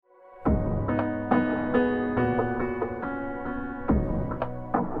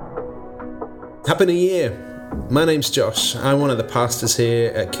Happy New Year! My name's Josh. I'm one of the pastors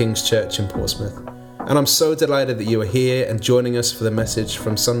here at King's Church in Portsmouth, and I'm so delighted that you are here and joining us for the message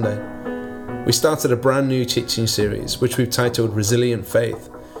from Sunday. We started a brand new teaching series, which we've titled Resilient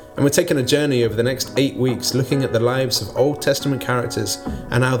Faith, and we're taking a journey over the next 8 weeks looking at the lives of Old Testament characters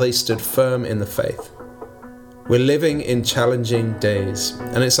and how they stood firm in the faith. We're living in challenging days,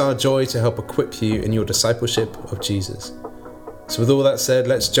 and it's our joy to help equip you in your discipleship of Jesus. So with all that said,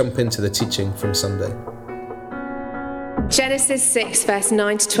 let's jump into the teaching from Sunday. Genesis 6, verse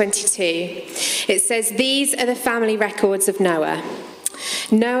 9 to 22. It says, "These are the family records of Noah.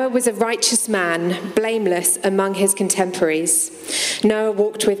 Noah was a righteous man, blameless among his contemporaries. Noah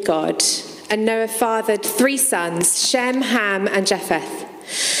walked with God, and Noah fathered 3 sons, Shem, Ham, and Japheth.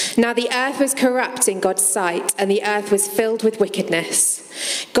 Now the earth was corrupt in God's sight, and the earth was filled with wickedness.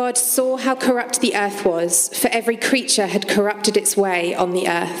 God saw how corrupt the earth was, for every creature had corrupted its way on the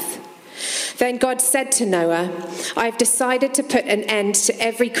earth. Then God said to Noah, I have decided to put an end to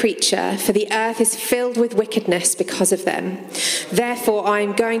every creature, for the earth is filled with wickedness because of them. Therefore I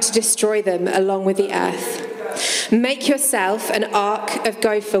am going to destroy them along with the earth. Make yourself an ark of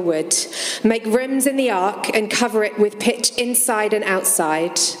gopher wood. Make rooms in the ark and cover it with pitch inside and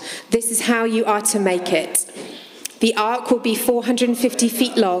outside. This is how you are to make it. The ark will be 450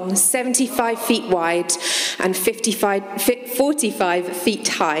 feet long, 75 feet wide, and 45 feet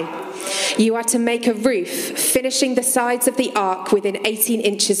high. You are to make a roof, finishing the sides of the ark within 18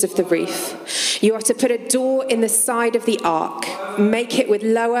 inches of the roof. You are to put a door in the side of the ark. Make it with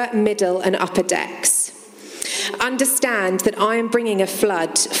lower, middle, and upper decks. Understand that I am bringing a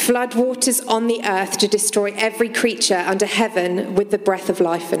flood waters on the earth to destroy every creature under heaven with the breath of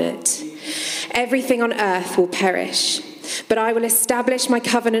life in it. Everything on earth will perish, but I will establish my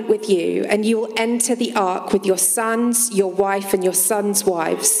covenant with you, and you will enter the ark with your sons, your wife, and your sons'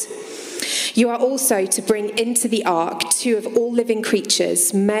 wives. You are also to bring into the ark 2 of all living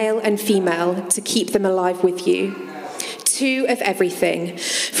creatures, male and female, to keep them alive with you. 2 of everything,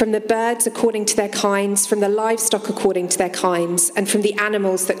 from the birds according to their kinds, from the livestock according to their kinds, and from the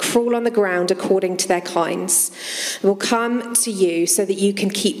animals that crawl on the ground according to their kinds, will come to you so that you can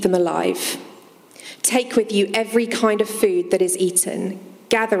keep them alive. Take with you every kind of food that is eaten.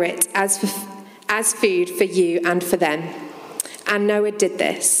 Gather it as food for you and for them." And Noah did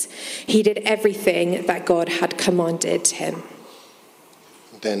this. He did everything that God had commanded him.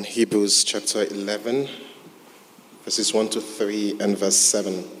 Then Hebrews chapter 11, verses 1 to 3 and verse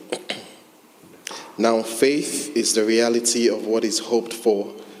 7. Now faith is the reality of what is hoped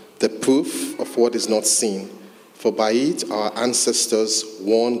for, the proof of what is not seen. For by it our ancestors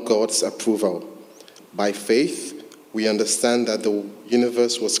won God's approval. By faith we understand that the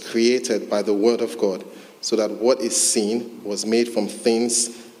universe was created by the word of God, so that what is seen was made from things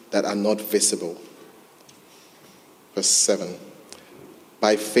that are not visible. Verse 7.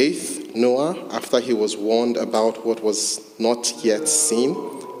 By faith, Noah, after he was warned about what was not yet seen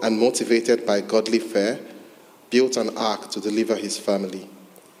and motivated by godly fear, built an ark to deliver his family.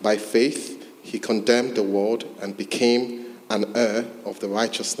 By faith, he condemned the world and became an heir of the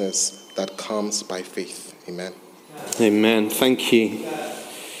righteousness that comes by faith. Amen. Amen. Thank you.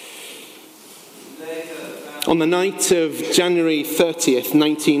 On the night of January 30th,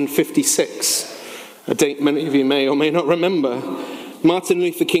 1956, a date many of you may or may not remember, Martin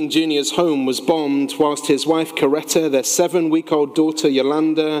Luther King Jr.'s home was bombed whilst his wife Coretta, their 7-week-old daughter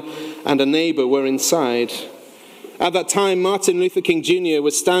Yolanda, and a neighbour were inside. At that time, Martin Luther King Jr.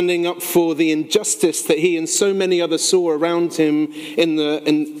 was standing up for the injustice that he and so many others saw around him in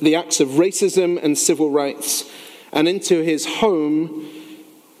the acts of racism and civil rights. And into his home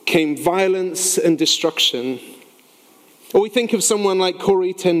came violence and destruction. Or we think of someone like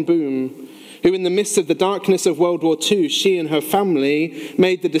Corrie ten Boom, who in the midst of the darkness of World War II, she and her family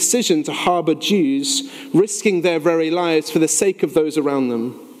made the decision to harbour Jews, risking their very lives for the sake of those around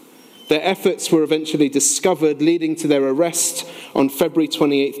them. Their efforts were eventually discovered, leading to their arrest on February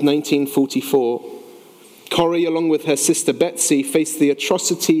 28, 1944. Corrie, along with her sister Betsy, faced the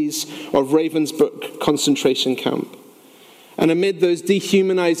atrocities of Ravensbrück concentration camp. And amid those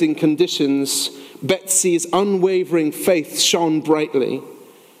dehumanizing conditions, Betsy's unwavering faith shone brightly.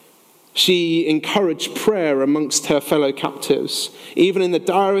 She encouraged prayer amongst her fellow captives, even in the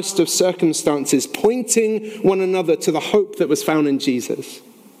direst of circumstances, pointing one another to the hope that was found in Jesus.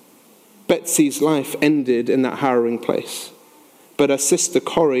 Betsy's life ended in that harrowing place, but her sister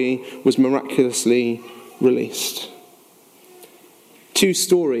Corrie was miraculously released. 2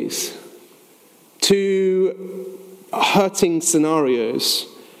 stories, 2 hurting scenarios,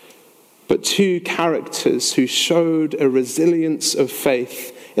 but two characters who showed a resilience of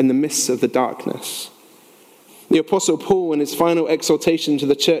faith in the midst of the darkness. The Apostle Paul, in his final exhortation to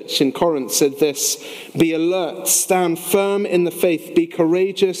the church in Corinth, said this: "Be alert, stand firm in the faith, be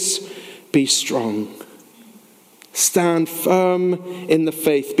courageous, be strong." Stand firm in the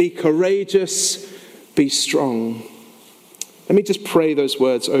faith, be courageous, be strong. Let me just pray those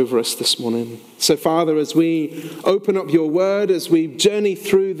words over us this morning. So, Father, as we open up your word, as we journey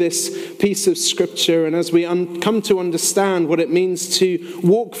through this piece of scripture, and as we come to understand what it means to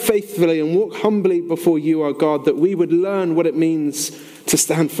walk faithfully and walk humbly before you, our God, that we would learn what it means to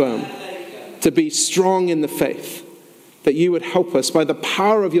stand firm, to be strong in the faith, that you would help us by the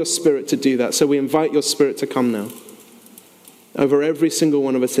power of your Spirit to do that. So we invite your Spirit to come now. Over every single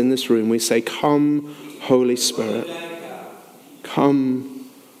one of us in this room, we say, "Come, Holy Spirit. Come,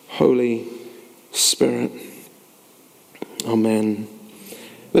 Holy Spirit." Amen.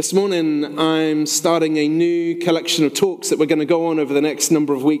 This morning, I'm starting a new collection of talks that we're going to go on over the next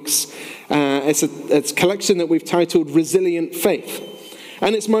number of weeks. It's a collection that we've titled Resilient Faith.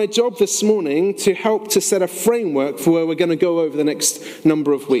 And it's my job this morning to help to set a framework for where we're going to go over the next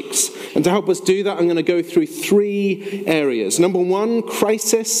number of weeks. And to help us do that, I'm going to go through three areas. Number one,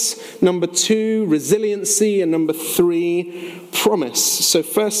 crisis. Number two, resiliency. And number three, promise. So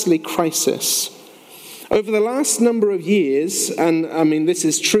firstly, crisis. Over the last number of years, and I mean this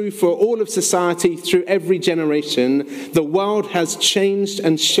is true for all of society through every generation, the world has changed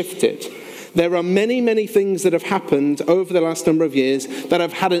and shifted. There are many, many things that have happened over the last number of years that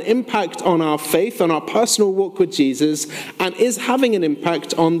have had an impact on our faith, on our personal walk with Jesus, and is having an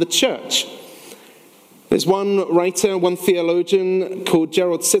impact on the church. There's one writer, one theologian called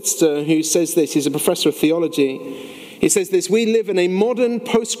Gerald Sittster who says this. He's a professor of theology. He says this: "We live in a modern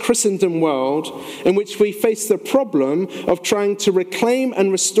post-Christendom world in which we face the problem of trying to reclaim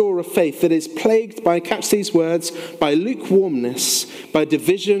and restore a faith that is plagued by," catch these words, "by lukewarmness, by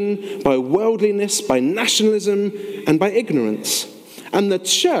division, by worldliness, by nationalism, and by ignorance. And the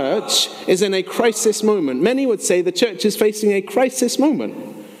church is in a crisis moment." Many would say the church is facing a crisis moment.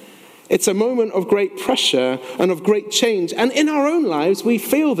 It's a moment of great pressure and of great change. And in our own lives, we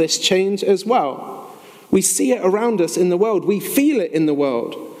feel this change as well. We see it around us in the world. We feel it in the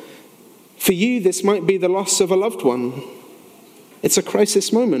world. For you, this might be the loss of a loved one. It's a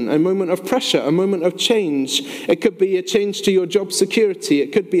crisis moment, a moment of pressure, a moment of change. It could be a change to your job security.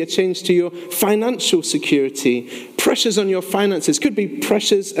 It could be a change to your financial security. Pressures on your finances. Could be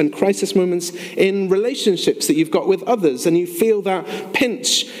pressures and crisis moments in relationships that you've got with others, and you feel that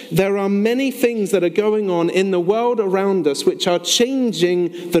pinch. There are many things that are going on in the world around us which are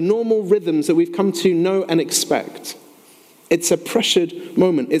changing the normal rhythms that we've come to know and expect. It's a pressured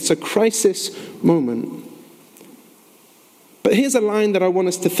moment. It's a crisis moment. But here's a line that I want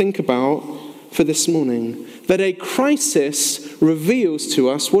us to think about for this morning. That a crisis reveals to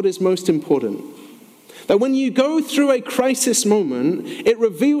us what is most important. That when you go through a crisis moment, it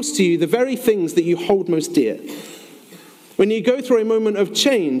reveals to you the very things that you hold most dear. When you go through a moment of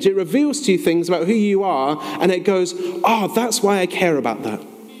change, it reveals to you things about who you are, and it goes, "Oh, that's why I care about that."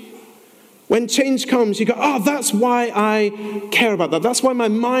 When change comes, you go, "Oh, that's why I care about that. That's why my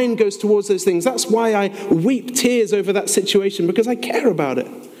mind goes towards those things. That's why I weep tears over that situation, because I care about it."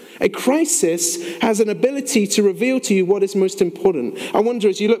 A crisis has an ability to reveal to you what is most important. I wonder,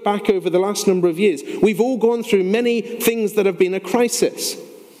 as you look back over the last number of years, we've all gone through many things that have been a crisis.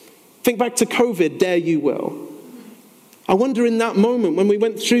 Think back to COVID, dare you will. I wonder in that moment when we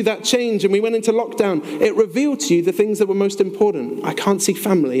went through that change and we went into lockdown, it revealed to you the things that were most important. I can't see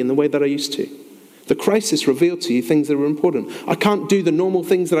family in the way that I used to. The crisis revealed to you things that were important. I can't do the normal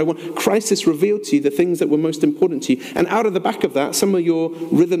things that I want. Crisis revealed to you the things that were most important to you. And out of the back of that, some of your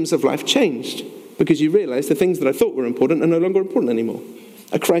rhythms of life changed because you realized the things that I thought were important are no longer important anymore.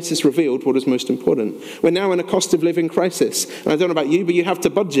 A crisis revealed what is most important. We're now in a cost of living crisis. And I don't know about you, but you have to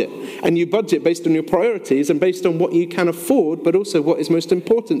budget. And you budget based on your priorities and based on what you can afford, but also what is most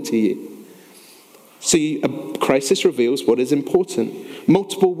important to you. So a crisis reveals what is important.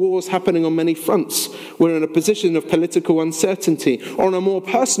 Multiple wars happening on many fronts. We're in a position of political uncertainty. On a more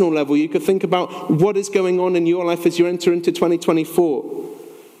personal level, you could think about what is going on in your life as you enter into 2024.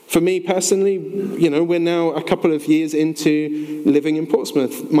 For me personally, we're now a couple of years into living in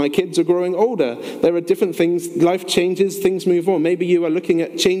Portsmouth. My kids are growing older. There are different things. Life changes, things move on. Maybe you are looking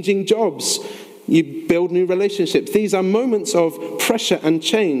at changing jobs. You build new relationships. These are moments of pressure and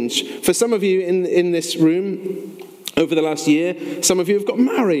change. For some of you in this room, over the last year, some of you have got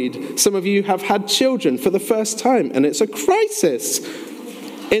married. Some of you have had children for the first time, and it's a crisis.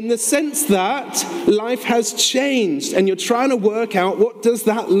 in the sense that life has changed and you're trying to work out what does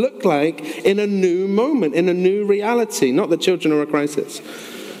that look like in a new moment, in a new reality. Not that children are a crisis.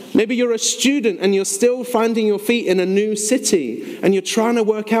 Maybe you're a student and you're still finding your feet in a new city and you're trying to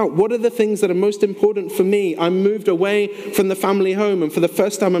work out what are the things that are most important for me. I'm moved away from the family home and for the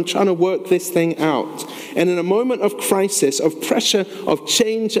first time I'm trying to work this thing out. And in a moment of crisis, of pressure, of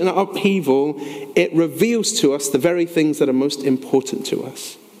change and upheaval, it reveals to us the very things that are most important to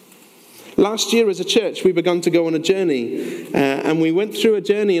us. Last year as a church, we began to go on a journey and we went through a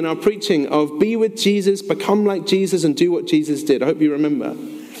journey in our preaching of be with Jesus, become like Jesus and do what Jesus did. I hope you remember.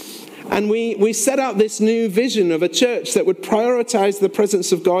 And we set out this new vision of a church that would prioritize the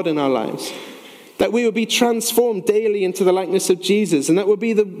presence of God in our lives. That we would be transformed daily into the likeness of Jesus. And that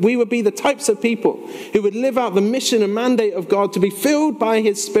we would be the types of people who would live out the mission and mandate of God to be filled by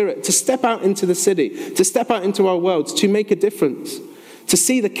His Spirit, to step out into the city, to step out into our world, to make a difference, to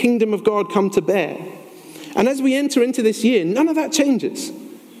see the kingdom of God come to bear. And as we enter into this year, none of that changes.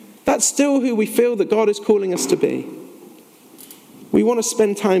 That's still who we feel that God is calling us to be. We want to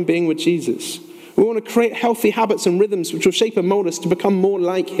spend time being with Jesus. We want to create healthy habits and rhythms which will shape and mold us to become more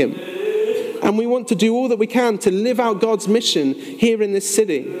like Him. And we want to do all that we can to live out God's mission here in this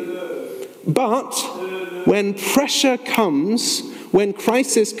city. But when pressure comes, when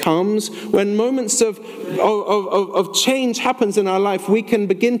crisis comes, when moments of change happens in our life, we can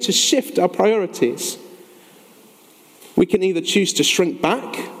begin to shift our priorities. We can either choose to shrink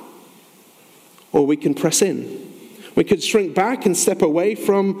back or we can press in. We could shrink back and step away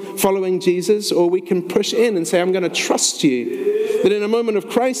from following Jesus, or we can push in and say, I'm going to trust you. That in a moment of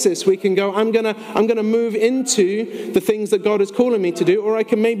crisis, we can go, I'm going to move into the things that God is calling me to do, or I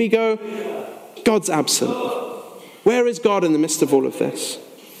can maybe go, God's absent. Where is God in the midst of all of this?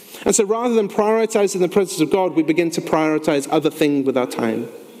 And so rather than prioritizing the presence of God, we begin to prioritize other things with our time.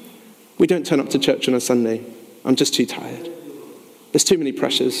 We don't turn up to church on a Sunday. I'm just too tired. There's too many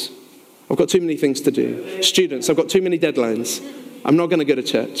pressures. I've got too many things to do. Students, I've got too many deadlines. I'm not going to go to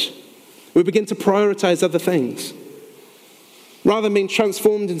church. We begin to prioritize other things. Rather than being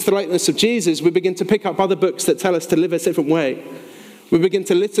transformed into the likeness of Jesus, we begin to pick up other books that tell us to live a different way. We begin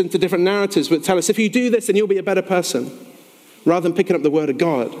to listen to different narratives that tell us, if you do this, then you'll be a better person. Rather than picking up the Word of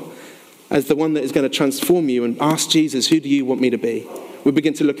God as the one that is going to transform you and ask Jesus, who do you want me to be? We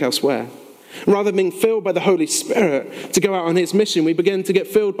begin to look elsewhere. Rather than being filled by the Holy Spirit to go out on His mission, we begin to get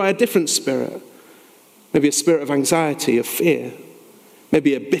filled by a different spirit. Maybe a spirit of anxiety, of fear.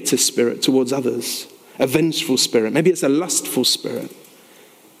 Maybe a bitter spirit towards others. A vengeful spirit. Maybe it's a lustful spirit.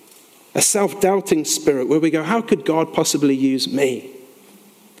 A self-doubting spirit where we go, how could God possibly use me?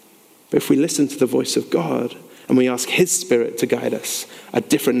 But if we listen to the voice of God and we ask His Spirit to guide us, a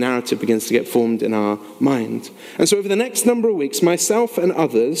different narrative begins to get formed in our mind. And so over the next number of weeks, myself and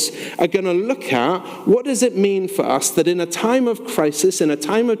others are going to look at what does it mean for us that in a time of crisis, in a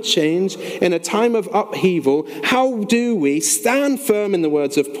time of change, in a time of upheaval, how do we stand firm in the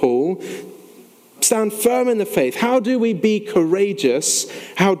words of Paul, stand firm in the faith? How do we be courageous?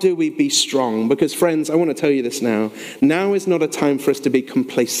 How do we be strong? Because friends, I want to tell you this now. Now is not a time for us to be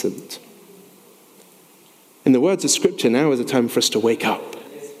complacent. In the words of Scripture, now is a time for us to wake up.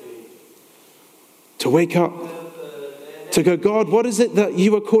 To wake up. To go, God, what is it that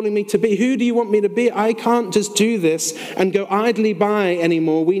you are calling me to be? Who do you want me to be? I can't just do this and go idly by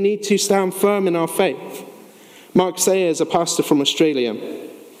anymore. We need to stand firm in our faith. Mark Sayers, a pastor from Australia,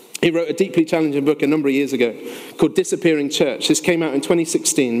 he wrote a deeply challenging book a number of years ago called Disappearing Church. This came out in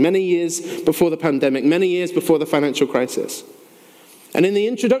 2016, many years before the pandemic, many years before the financial crisis. And in the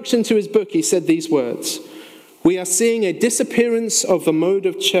introduction to his book, he said these words: we are seeing a disappearance of the mode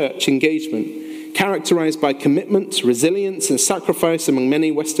of church engagement characterized by commitment, resilience, and sacrifice among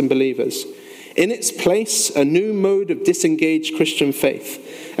many Western believers. In its place, a new mode of disengaged Christian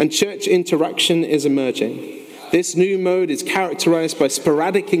faith and church interaction is emerging. This new mode is characterized by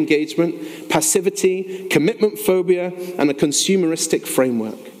sporadic engagement, passivity, commitment phobia, and a consumeristic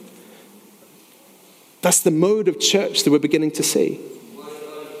framework. That's the mode of church that we're beginning to see.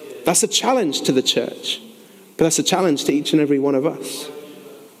 That's a challenge to the church, but that's a challenge to each and every one of us.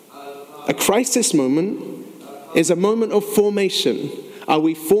 A crisis moment is a moment of formation. Are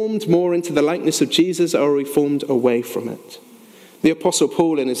we formed more into the likeness of Jesus, or are we formed away from it? The Apostle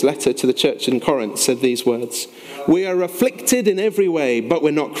Paul, in his letter to the church in Corinth, said these words: we are afflicted in every way, but we're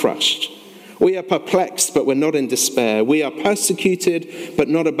not crushed. We are perplexed, but we're not in despair. We are persecuted, but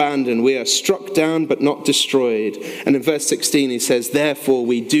not abandoned. We are struck down, but not destroyed. And in verse 16, he says, therefore,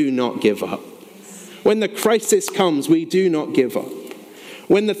 we do not give up. When the crisis comes, we do not give up.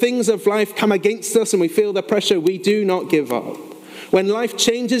 When the things of life come against us and we feel the pressure, we do not give up. When life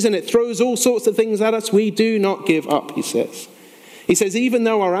changes and it throws all sorts of things at us, we do not give up, he says. He says, even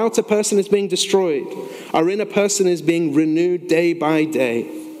though our outer person is being destroyed, our inner person is being renewed day by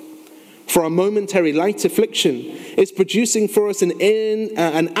day. For a momentary light affliction is producing for us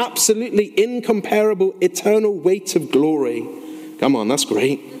an absolutely incomparable eternal weight of glory. Come on, that's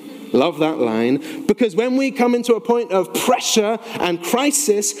great. Love that line. Because when we come into a point of pressure and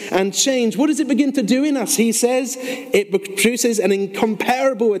crisis and change, what does it begin to do in us? He says it produces an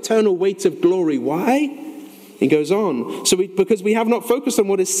incomparable eternal weight of glory. Why? He goes on. Because we have not focused on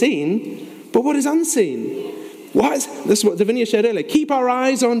what is seen, but what is unseen. This is what Davinia shared earlier. Keep our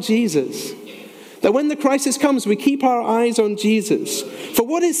eyes on Jesus. That when the crisis comes, we keep our eyes on Jesus. For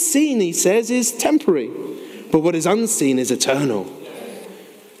what is seen, he says, is temporary, but what is unseen is eternal.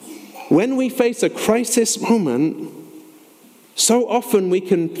 When we face a crisis moment, so often we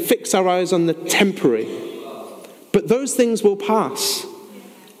can fix our eyes on the temporary. But those things will pass.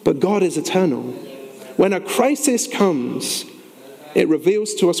 But God is eternal. When a crisis comes, it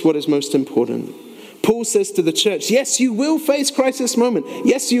reveals to us what is most important. Paul says to the church, yes, you will face crisis moment.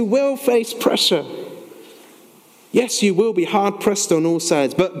 Yes, you will face pressure. Yes, you will be hard pressed on all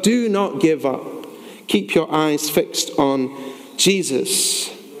sides. But do not give up. Keep your eyes fixed on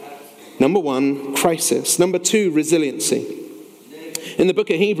Jesus. Number one, crisis. Number two, resiliency. In the book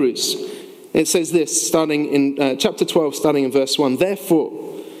of Hebrews, it says this, starting in chapter 12, starting in verse 1.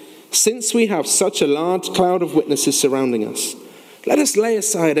 Therefore, since we have such a large cloud of witnesses surrounding us, let us lay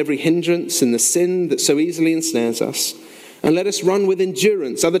aside every hindrance and the sin that so easily ensnares us, and let us run with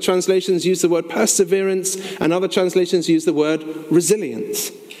endurance. Other translations use the word perseverance, and other translations use the word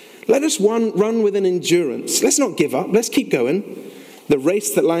resilience. Let us run with an endurance. Let's not give up. Let's keep going. The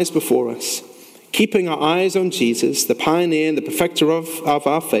race that lies before us, keeping our eyes on Jesus, the pioneer and the perfecter of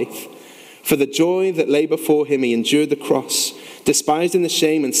our faith. For the joy that lay before him, he endured the cross, despising the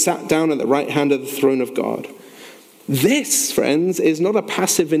shame, and sat down at the right hand of the throne of God. This, friends, is not a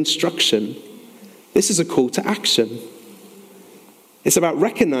passive instruction. This is a call to action. It's about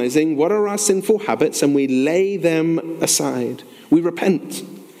recognizing what are our sinful habits, and we lay them aside. We repent.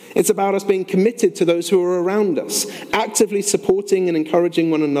 It's about us being committed to those who are around us, actively supporting and encouraging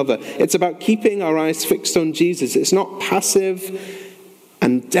one another. It's about keeping our eyes fixed on Jesus. It's not passive,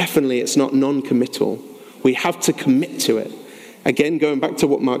 and definitely it's not non-committal. We have to commit to it. Again, going back to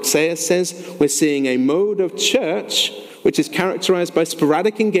what Mark Sayers says, we're seeing a mode of church which is characterized by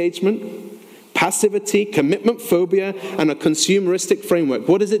sporadic engagement, passivity, commitment phobia, and a consumeristic framework.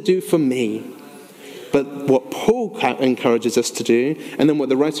 What does it do for me? But what Paul encourages us to do, and then what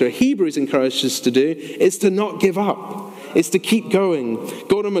the writer of Hebrews encourages us to do, is to not give up. It's to keep going.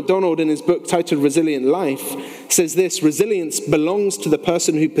 Gordon MacDonald, in his book titled Resilient Life, says this: resilience belongs to the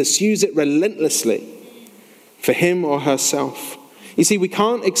person who pursues it relentlessly for him or herself. You see, we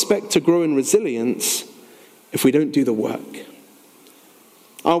can't expect to grow in resilience if we don't do the work.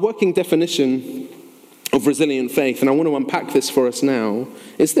 Our working definition of resilient faith, and I want to unpack this for us now,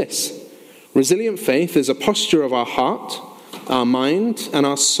 is this. Resilient faith is a posture of our heart, our mind, and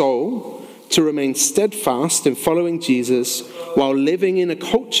our soul to remain steadfast in following Jesus while living in a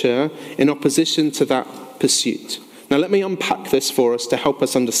culture in opposition to that pursuit. Now let me unpack this for us to help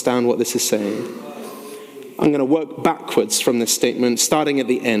us understand what this is saying. I'm going to work backwards from this statement, starting at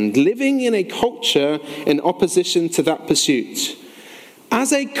the end. Living in a culture in opposition to that pursuit.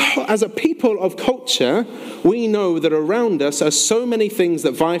 As a people of culture, we know that around us are so many things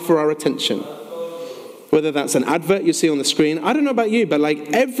that vie for our attention. Whether that's an advert you see on the screen. I don't know about you, but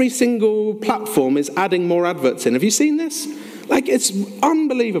every single platform is adding more adverts in. Have you seen this? It's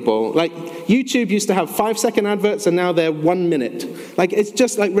unbelievable. YouTube used to have 5-second adverts and now they're 1 minute. It's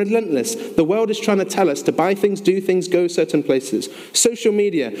just relentless. The world is trying to tell us to buy things, do things, go certain places. Social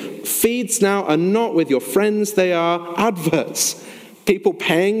media. Feeds now are not with your friends, they are adverts. People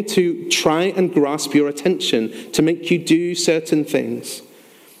paying to try and grasp your attention, to make you do certain things.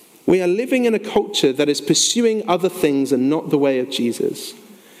 We are living in a culture that is pursuing other things and not the way of Jesus.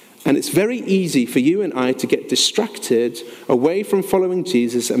 And it's very easy for you and I to get distracted away from following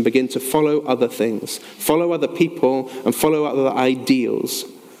Jesus and begin to follow other things, follow other people, and follow other ideals.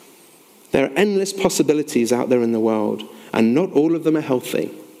 There are endless possibilities out there in the world, and not all of them are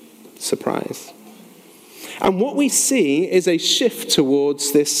healthy. Surprise. And what we see is a shift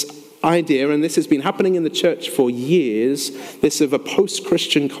towards this idea, and this has been happening in the church for years, this of a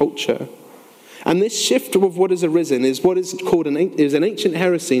post-Christian culture. And this shift of what has arisen is what is called an ancient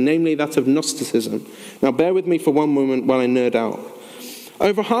heresy, namely that of Gnosticism. Now bear with me for one moment while I nerd out.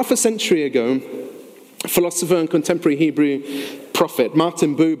 Over half a century ago, philosopher and contemporary Hebrew prophet,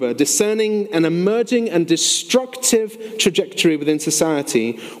 Martin Buber, discerning an emerging and destructive trajectory within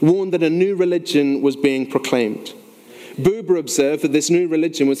society, warned that a new religion was being proclaimed. Buber observed that this new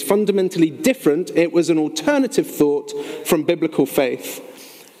religion was fundamentally different. It was an alternative thought from biblical faith.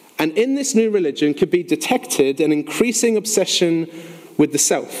 And in this new religion could be detected an increasing obsession with the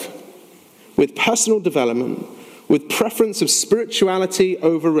self, with personal development, with preference of spirituality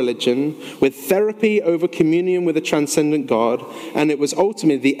over religion, with therapy over communion with a transcendent God, and it was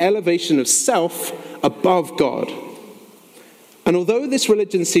ultimately the elevation of self above God. And although this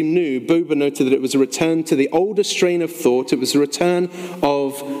religion seemed new, Buber noted that it was a return to the older strain of thought. It was a return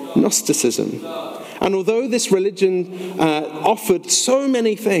of Gnosticism. And although this religion offered so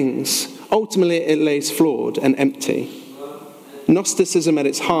many things, ultimately it lays flawed and empty. Gnosticism at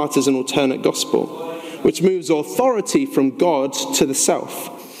its heart is an alternate gospel, which moves authority from God to the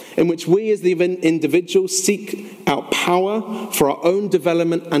self, in which we as the individuals seek out power for our own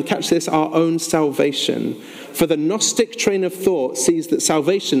development and, catch this, our own salvation. For the Gnostic train of thought sees that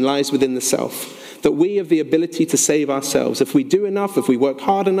salvation lies within the self, that we have the ability to save ourselves. If we do enough, if we work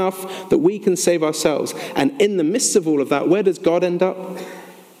hard enough, that we can save ourselves. And in the midst of all of that, where does God end up?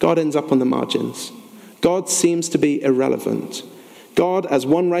 God ends up on the margins. God seems to be irrelevant. God, as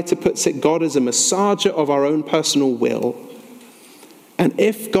one writer puts it, God is a massager of our own personal will. And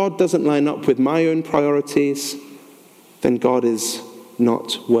if God doesn't line up with my own priorities, then God is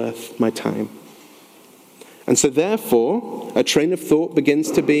not worth my time. And so therefore, a train of thought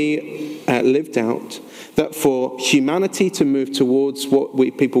begins to be lived out that for humanity to move towards what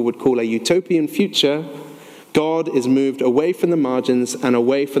people would call a utopian future, God is moved away from the margins and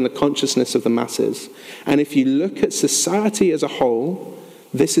away from the consciousness of the masses. And if you look at society as a whole,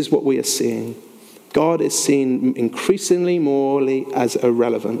 this is what we are seeing. God is seen increasingly morally as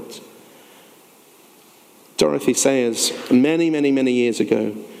irrelevant. Dorothy Sayers, many years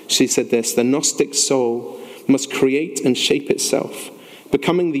ago, she said this: the Gnostic soul must create and shape itself,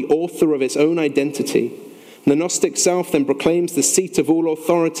 becoming the author of its own identity. The Gnostic self then proclaims the seat of all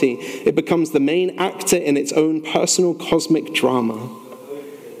authority. It becomes the main actor in its own personal cosmic drama.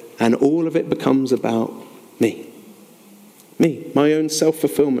 And all of it becomes about me. Me, my own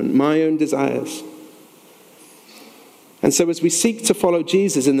self-fulfillment, my own desires. And so as we seek to follow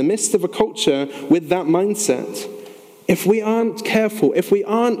Jesus in the midst of a culture with that mindset, if we aren't careful, if we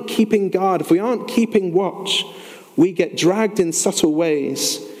aren't keeping guard, if we aren't keeping watch, we get dragged in subtle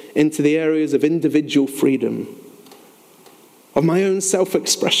ways into the areas of individual freedom, of my own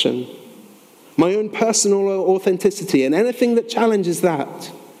self-expression, my own personal authenticity, and anything that challenges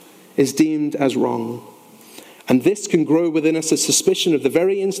that is deemed as wrong. And this can grow within us a suspicion of the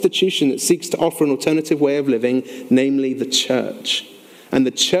very institution that seeks to offer an alternative way of living, namely the church. And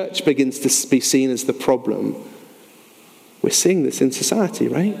the church begins to be seen as the problem. We're seeing this in society,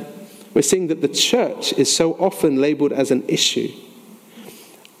 right? We're seeing that the church is so often labeled as an issue.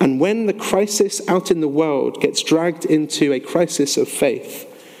 And when the crisis out in the world gets dragged into a crisis of faith,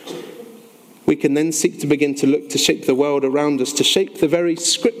 we can then seek to begin to look to shape the world around us, to shape the very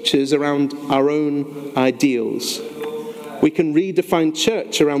scriptures around our own ideals. We can redefine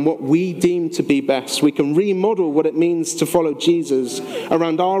church around what we deem to be best. We can remodel what it means to follow Jesus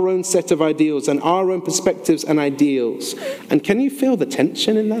around our own set of ideals and our own perspectives and ideals. And can you feel the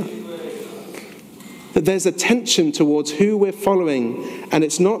tension in that? That there's a tension towards who we're following, and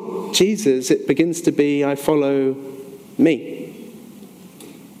it's not Jesus, it begins to be, I follow me.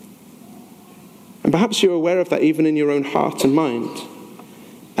 And perhaps you're aware of that even in your own heart and mind.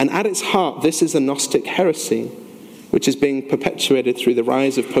 And at its heart, this is a Gnostic heresy, which is being perpetuated through the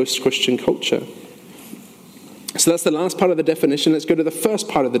rise of post-Christian culture. So that's the last part of the definition. Let's go to the first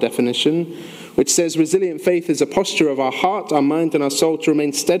part of the definition, which says resilient faith is a posture of our heart, our mind, and our soul to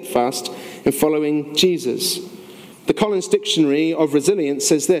remain steadfast in following Jesus. The Collins Dictionary of Resilience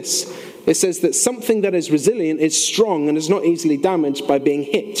says this. It says that something that is resilient is strong and is not easily damaged by being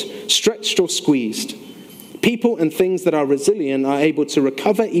hit, stretched, or squeezed. People and things that are resilient are able to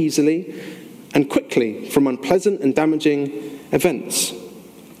recover easily and quickly from unpleasant and damaging events.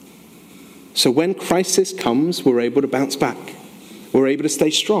 So when crisis comes, we're able to bounce back. We're able to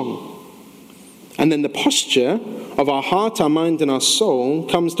stay strong. And then the posture of our heart, our mind, and our soul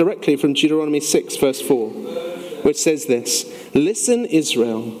comes directly from Deuteronomy 6, verse 4, which says this: Listen,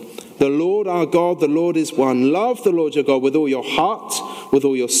 Israel, the Lord our God, the Lord is one. Love the Lord your God with all your heart, with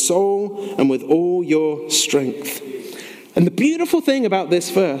all your soul, and with all your strength. And the beautiful thing about this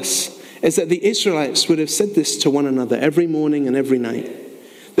verse is that the Israelites would have said this to one another every morning and every night.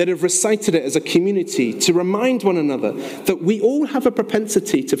 They'd have recited it as a community to remind one another that we all have a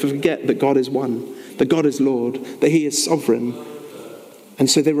propensity to forget that God is one, that God is Lord, that he is sovereign. And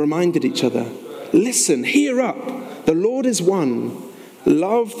so they reminded each other, listen, hear up, the Lord is one.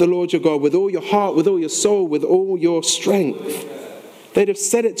 Love the Lord your God with all your heart, with all your soul, with all your strength. They'd have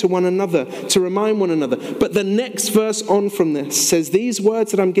said it to one another, to remind one another. But the next verse on from this says, these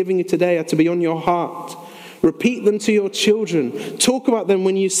words that I'm giving you today are to be on your heart. Repeat them to your children. Talk about them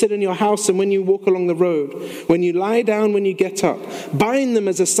when you sit in your house and when you walk along the road. When you lie down, when you get up. Bind them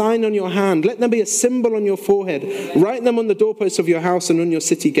as a sign on your hand. Let them be a symbol on your forehead. Write them on the doorposts of your house and on your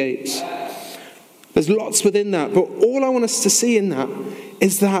city gates. There's lots within that. But all I want us to see in that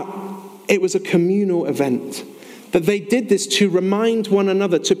is that it was a communal event. That they did this to remind one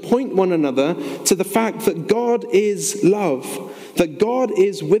another, to point one another to the fact that God is love. That God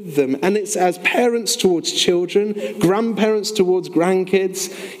is with them, and it's as parents towards children, grandparents towards grandkids,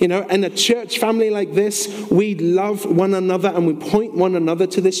 in a church family like this, we love one another and we point one another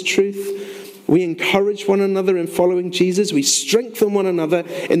to this truth. We encourage one another in following Jesus. We strengthen one another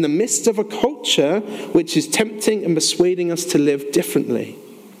in the midst of a culture which is tempting and persuading us to live differently.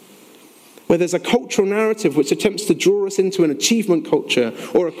 Where there's a cultural narrative which attempts to draw us into an achievement culture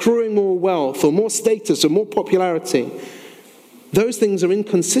or accruing more wealth or more status or more popularity. Those things are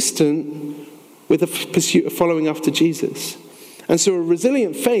inconsistent with the pursuit of following after Jesus. And so a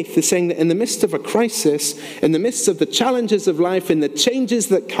resilient faith is saying that in the midst of a crisis, in the midst of the challenges of life, in the changes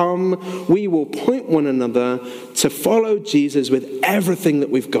that come, we will point one another to follow Jesus with everything that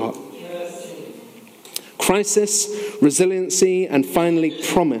we've got. Crisis, resiliency, and finally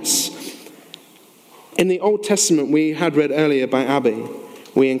promise. In the Old Testament we had read earlier by Abby,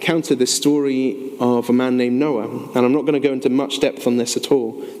 we encountered this story of a man named Noah. And I'm not going to go into much depth on this at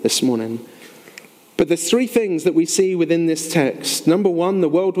all this morning. But there's three things that we see within this text. Number one, the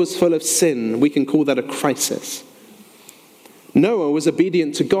world was full of sin. We can call that a crisis. Noah was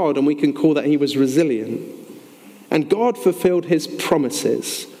obedient to God, and we can call that he was resilient. And God fulfilled his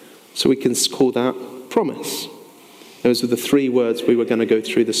promises, so we can call that promise. Those are the three words we were going to go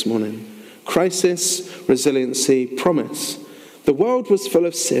through this morning. Crisis, resiliency, promise. The world was full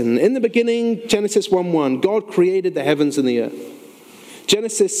of sin. In the beginning, Genesis 1:1, God created the heavens and the earth.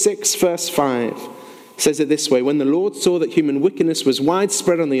 Genesis 6 verse 5 says it this way, when the Lord saw that human wickedness was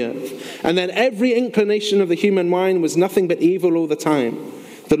widespread on the earth, and that every inclination of the human mind was nothing but evil all the time,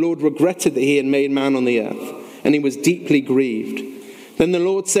 the Lord regretted that he had made man on the earth, and he was deeply grieved. Then the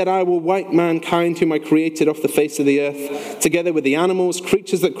Lord said, I will wipe mankind whom I created off the face of the earth, together with the animals,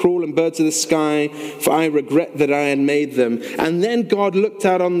 creatures that crawl, and birds of the sky, for I regret that I had made them. And then God looked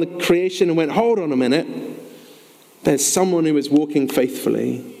out on the creation and went, hold on a minute. There's someone who is walking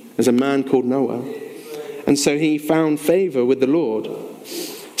faithfully. There's a man called Noah. And so he found favor with the Lord.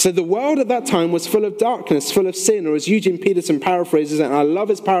 So the world at that time was full of darkness, full of sin, or as Eugene Peterson paraphrases it, and I love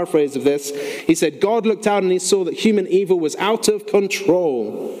his paraphrase of this, he said, God looked out and he saw that human evil was out of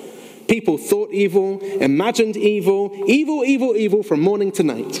control. People thought evil, imagined evil, evil from morning to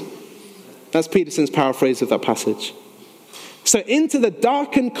night. That's Peterson's paraphrase of that passage. So into the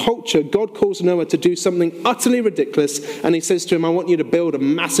darkened culture, God calls Noah to do something utterly ridiculous, and he says to him, I want you to build a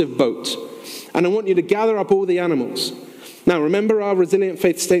massive boat, and I want you to gather up all the animals. Now, remember our resilient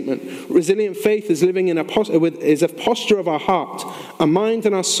faith statement. Resilient faith is living in a posture of our heart, our mind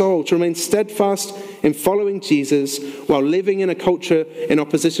and our soul to remain steadfast in following Jesus while living in a culture in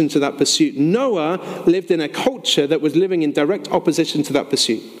opposition to that pursuit. Noah lived in a culture that was living in direct opposition to that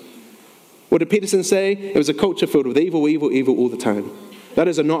pursuit. What did Peterson say? It was a culture filled with evil all the time. That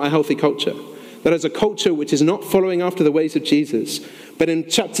is not a healthy culture. That is a culture which is not following after the ways of Jesus. But in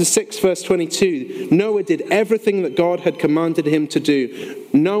chapter 6, verse 22, Noah did everything that God had commanded him to do.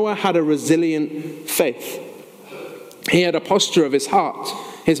 Noah had a resilient faith. He had a posture of his heart,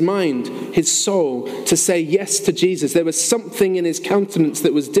 his mind, his soul to say yes to Jesus. There was something in his countenance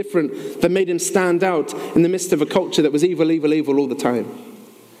that was different, that made him stand out in the midst of a culture that was evil all the time.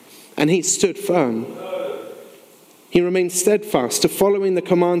 And he stood firm. He remained steadfast to following the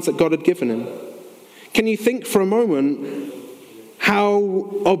commands that God had given him. Can you think for a moment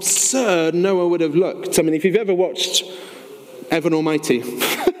how absurd Noah would have looked? I mean, if you've ever watched Evan Almighty,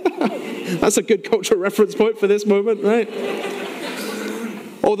 that's a good cultural reference point for this moment, right?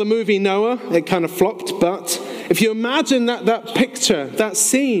 Or the movie Noah, it kind of flopped, but if you imagine that picture, that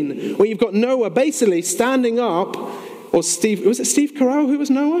scene where you've got Noah basically standing up, or was it Steve Carell who was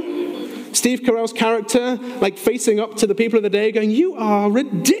Noah? Steve Carell's character, like facing up to the people of the day going, you are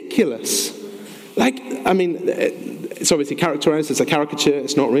ridiculous. It's obviously characterized as a caricature.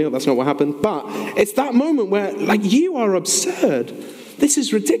 It's not real. That's not what happened. But it's that moment where, you are absurd. This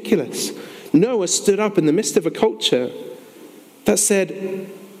is ridiculous. Noah stood up in the midst of a culture that said,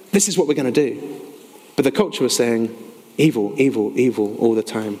 this is what we're going to do. But the culture was saying, Evil, evil, evil, all the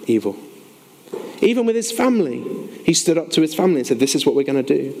time, evil. Even with his family, he stood up to his family and said, this is what we're going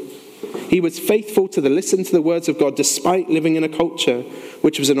to do. He was faithful to listen to the words of God despite living in a culture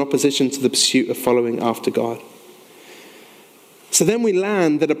which was in opposition to the pursuit of following after God. So then we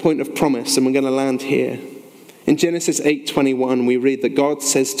land at a point of promise, and we're going to land here. In Genesis 8:21, we read that God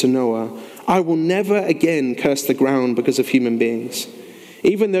says to Noah, I will never again curse the ground because of human beings,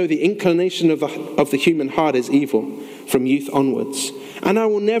 even though the inclination of the human heart is evil from youth onwards. And I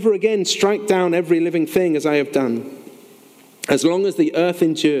will never again strike down every living thing as I have done. As long as the earth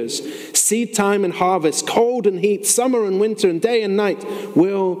endures, seed time and harvest, cold and heat, summer and winter, and day and night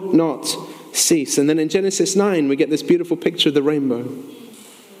will not cease. And then in Genesis 9, we get this beautiful picture of the rainbow,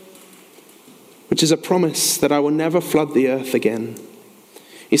 which is a promise that I will never flood the earth again.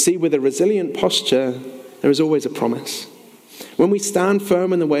 You see, with a resilient posture, there is always a promise. When we stand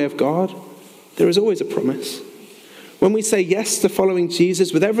firm in the way of God, there is always a promise. When we say yes to following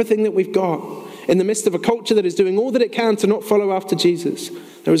Jesus with everything that we've got, in the midst of a culture that is doing all that it can to not follow after Jesus,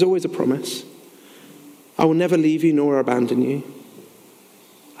 there is always a promise. I will never leave you nor abandon you.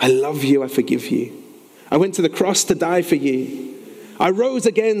 I love you, I forgive you. I went to the cross to die for you. I rose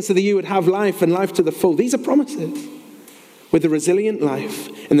again so that you would have life and life to the full. These are promises. With a resilient life,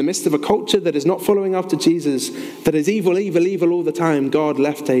 in the midst of a culture that is not following after Jesus, that is evil, evil, evil all the time, God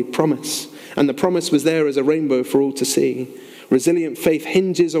left a promise. And the promise was there as a rainbow for all to see. Resilient faith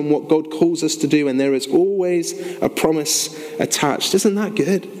hinges on what God calls us to do, and there is always a promise attached. Isn't that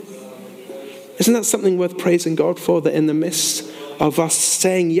good? Isn't that something worth praising God for? That in the midst of us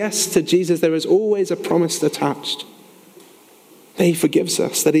saying yes to Jesus, there is always a promise attached. That he forgives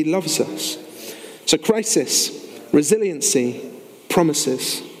us, that he loves us. So crisis, resiliency,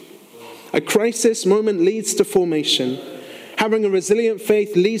 promises. A crisis moment leads to formation. Having a resilient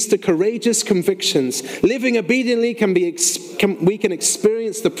faith leads to courageous convictions. Living obediently we can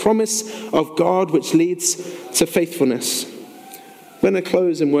experience the promise of God, which leads to faithfulness. We're going to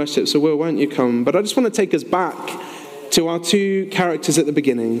close in worship, so Will, won't you come? But I just want to take us back to our two characters at the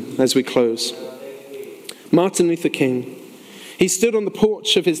beginning as we close. Martin Luther King. He stood on the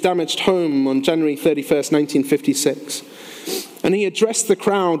porch of his damaged home on January 31st, 1956, and he addressed the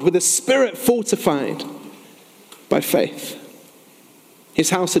crowd with a spirit fortified by faith. His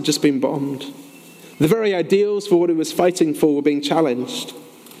house had just been bombed. The very ideals for what he was fighting for were being challenged.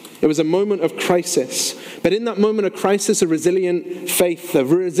 It was a moment of crisis. But in that moment of crisis, a resilient faith, a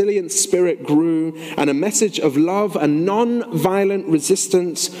resilient spirit grew, and a message of love and non-violent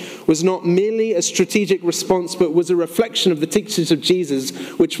resistance was not merely a strategic response, but was a reflection of the teachings of Jesus,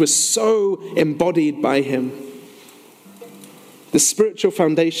 which was so embodied by him. The spiritual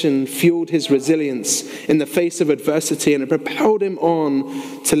foundation fueled his resilience in the face of adversity, and it propelled him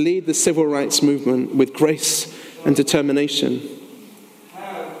on to lead the civil rights movement with grace and determination.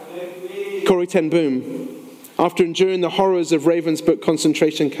 Corrie ten Boom, after enduring the horrors of Ravensbrück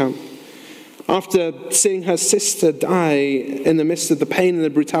concentration camp, after seeing her sister die in the midst of the pain and the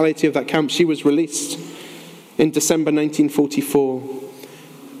brutality of that camp, she was released in December 1944.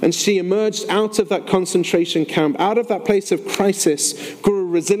 And she emerged out of that concentration camp, out of that place of crisis, grew a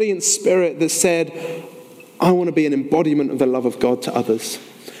resilient spirit that said, I want to be an embodiment of the love of God to others.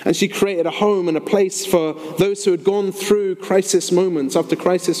 And she created a home and a place for those who had gone through crisis moments after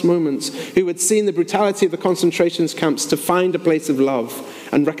crisis moments, who had seen the brutality of the concentration camps, to find a place of love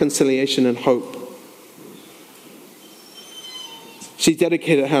and reconciliation and hope. She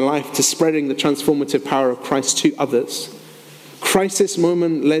dedicated her life to spreading the transformative power of Christ to others. Crisis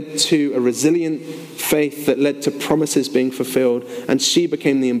moment led to a resilient faith that led to promises being fulfilled, and she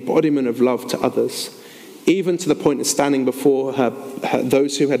became the embodiment of love to others, even to the point of standing before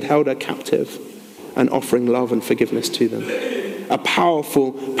those who had held her captive and offering love and forgiveness to them. A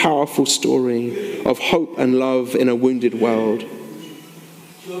powerful, powerful story of hope and love in a wounded world.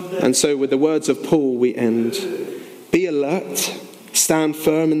 And so with the words of Paul we end. Be alert, stand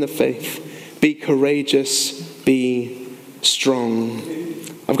firm in the faith, be courageous, be strong.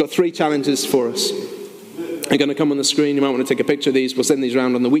 I've got 3 challenges for us. They're going to come on the screen. You might want to take a picture of these. We'll send these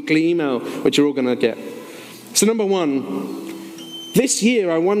around on the weekly email, which you're all going to get. So number 1, this year,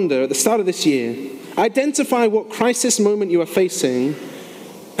 I wonder, at the start of this year, identify what crisis moment you are facing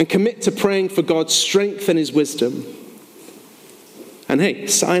and commit to praying for God's strength and his wisdom. And hey,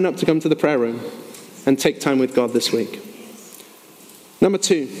 sign up to come to the prayer room and take time with God this week. Number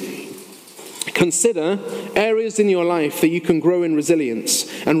 2, consider areas in your life that you can grow in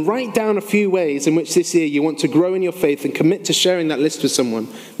resilience, and write down a few ways in which this year you want to grow in your faith, and commit to sharing that list with someone.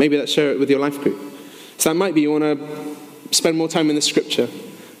 Maybe that's share it with your life group. So that might be you want to spend more time in the scripture,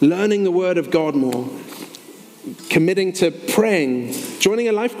 learning the word of God more, committing to praying. Joining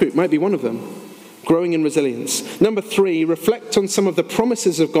a life group might be one of them. Growing in resilience. Number 3, reflect on some of the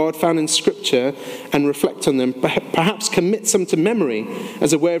promises of God found in Scripture and reflect on them. Perhaps commit some to memory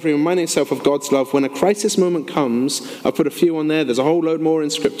as a way of reminding yourself of God's love. When a crisis moment comes, I've put a few on there. There's a whole load more in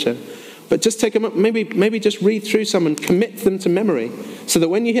Scripture. But just take them up. Maybe just read through some and commit them to memory so that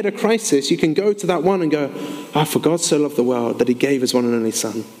when you hit a crisis, you can go to that one and go, for God so loved the world that he gave his one and only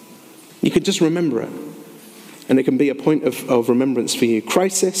Son. You could just remember it. And it can be a point of remembrance for you.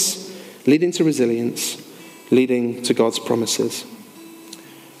 Crisis leading to resilience, leading to God's promises.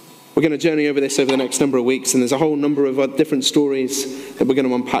 We're going to journey over this over the next number of weeks, and there's a whole number of different stories that we're going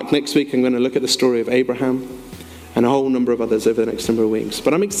to unpack. Next week, I'm going to look at the story of Abraham and a whole number of others over the next number of weeks.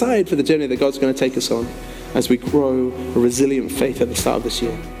 But I'm excited for the journey that God's going to take us on as we grow a resilient faith at the start of this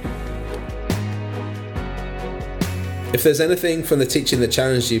year. If there's anything from the teaching that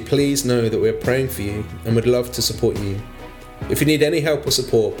challenged you, please know that we're praying for you and would love to support you. If you need any help or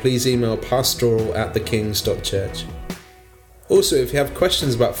support, please email pastoral@thekings.church. Also, if you have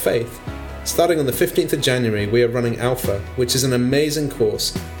questions about faith, starting on the 15th of January, we are running Alpha, which is an amazing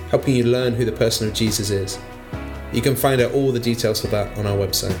course helping you learn who the person of Jesus is. You can find out all the details for that on our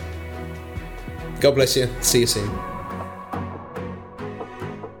website. God bless you. See you soon.